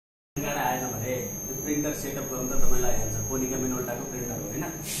आएन भने त्यो प्रिन्टर सेटअप गर्नु त तपाईँलाई आइहाल्छ। कोनिका मिनोल्टाको प्रिन्टर हो होइन।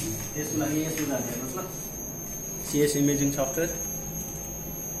 त्यसको लागि यसो जाने हेर्नुहोस् ल, CS इमेजिङ सफ्टवेयर।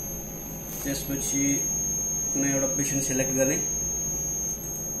 त्यसपछि कुनै एउटा पेसेन्ट सिलेक्ट गर्ने,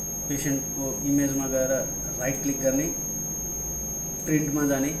 पेसेन्टको इमेजमा गएर राइट क्लिक गर्ने, प्रिन्टमा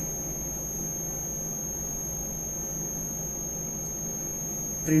जाने,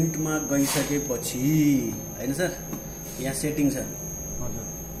 प्रिन्टमा गइसकेपछि होइन सर यहाँ सेटिङ छ। हजुर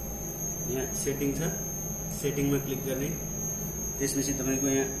यहाँ सेटिङ छ, सेटिङमा क्लिक गर्ने। त्यसपछि तपाईँको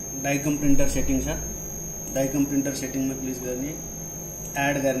यहाँ डाइकम प्रिन्टर सेटिङ छ, डाइकम प्रिन्टर सेटिङमा क्लिक गर्ने,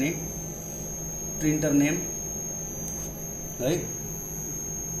 एड गर्ने, प्रिन्टर नेम है,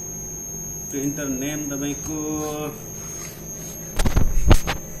 प्रिन्टर नेम तपाईँको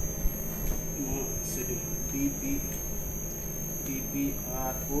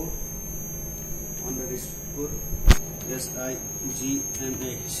DPRO_SIGMA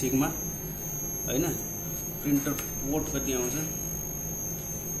सिग्मा होइन। प्रिन्टर पोर्ट कति आउँछ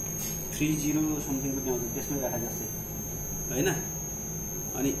 30 समथिङ कति आउँछ त्यसमै राखे जस्तै होइन।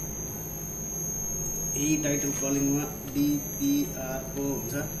 अनि यही टाइटल कलिङमा DPRO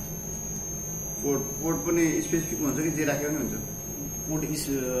हुन्छ। पोर्ट पनि स्पेसिफिक हुन्छ कि जे राखेको पनि हुन्छ?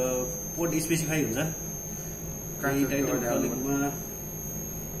 पोर्ट स्पेसिफाई हुन्छ। यही टाइटल कलिङमा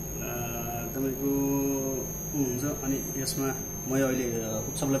तपाईँको हुन्छ। अनि यसमा म अहिले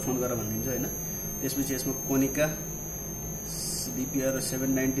उत्सवलाई फोन गरेर भनिदिन्छु होइन। त्यसपछि यसमा कोनिका DPRO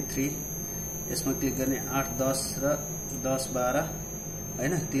 793 यसमा क्लिक गर्ने, 8, 10 र 10, 12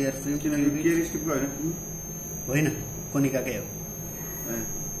 होइन। केयरफ्रेम होइन, कोनिकाकै हो।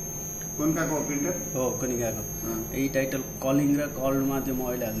 कोनिकाको प्रिन्टर हो, कोनिकाको। यही टाइटल कलिङ र कलमा त्यो म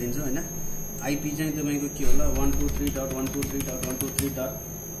अहिले हालिदिन्छु होइन। आइपी चाहिँ तपाईँको के होला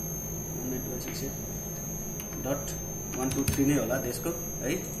 123.123.123.123 नै होला त्यसको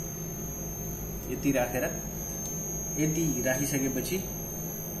है। यति राखेर यति राखिसकेपछि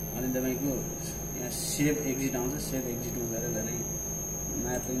अनि तपाईँको यहाँ सेभ एक्जिट आउँछ। सेभ एक्जिटमा गएर जाने,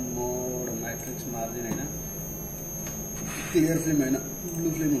 म्यापिङ मोड, म्याट्रिक्स मार्जिन होइन, क्लियर फिल्म होइन, ब्लू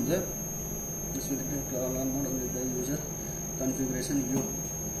फिल्म हुन्छ। त्यसपछि मोड युजर कन्फिगरेसन यो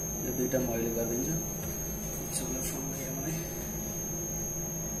दुईवटा म अहिले गरिदिन्छु। सबैलाई फोन गरेँ मलाई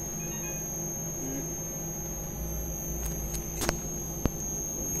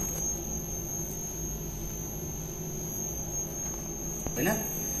होइन।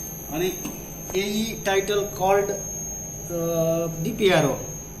 अनि यही टाइटल कल्ड DPRO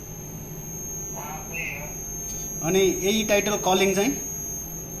अनि यही टाइटल कलिङ चाहिँ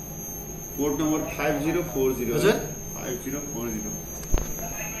पोर्ट नम्बर 5040 हजुर 5040।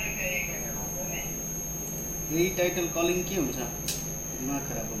 यही टाइटल कलिङ के हुन्छ दिमाग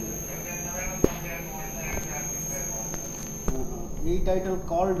खराब हो मेरो। यही टाइटल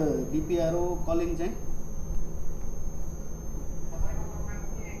कल्ड DPRO कलिङ चाहिँ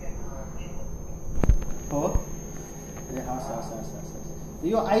हो। ए हस् हस् हस् हस् हस्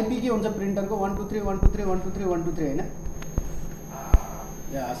यो आइपी के हुन्छ प्रिन्टरको 123.123.123.123 होइन।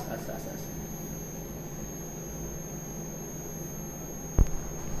 ए हस् हस् हस् हस्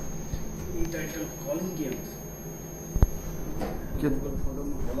यही टाइटल कलिङ के हुन्छ गुगल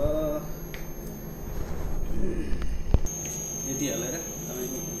फोटोमा होला। यति हालेर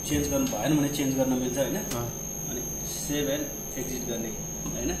तपाईँको चेन्ज गर्नु भएन भने चेन्ज गर्न मिल्छ होइन। अनि सेभ एन्ड एक्जिट गर्ने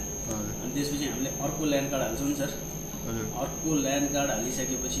होइन। अनि त्यसपछि हामीले अर्को ल्यान्ड कार्ड हाल्छौँ नि सर। अर्को ल्यान्ड कार्ड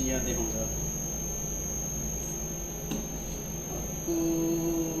हालिसकेपछि यहाँ देखाउँछ अर्को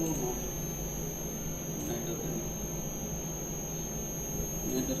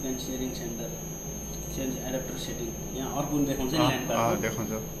network and sharing centre change adapter setting. यहाँ अर्को देखाउँछ नि ल्यान्ड कार्ड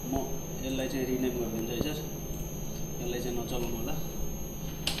देखाउँछ। म यसलाई चाहिँ रिनेम गरिदिन्छु है सर। यसलाई चाहिँ नचलाउनु होला।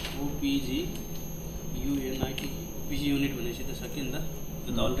 OPG UNIT OPG युनिट भनेपछि त सक्यो नि त,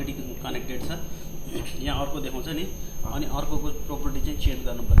 त्यो त अलरेडी कनेक्टेड छ। यहाँ अर्को देखाउँछ नि। अनि अर्कोको प्रोपर्टी चाहिँ चेन्ज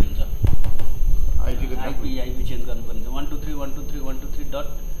गर्नुपर्ने हुन्छ। आइपी चेन्ज गर्नुपर्ने हुन्छ।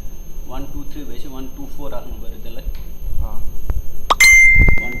 123.123.123.123 भएपछि 124 राख्नु पऱ्यो त्यसलाई।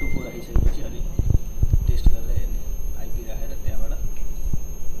 124 राखिसकेपछि अनि टेस्ट गरेर हेर्ने, आइपी राखेर त्यहाँबाट।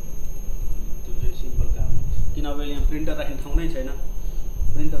 त्यो चाहिँ सिम्पल काम हो। किन अब यहाँ प्रिन्टर राख्ने ठाउँ नै छैन,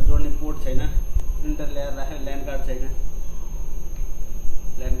 प्रिन्टर जोड्ने पोर्ट छैन, प्रिन्टर ल्याएर राखेर ल्यान्ड कार्ड छैन,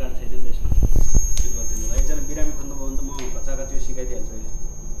 ल्यान्ड कार्ड छैन त्यसमा। के गरिदिनु होला। एकजना बिरामी खोज्नुभयो भने त म खचाखच यो सिकाइदिइहाल्छु अहिले।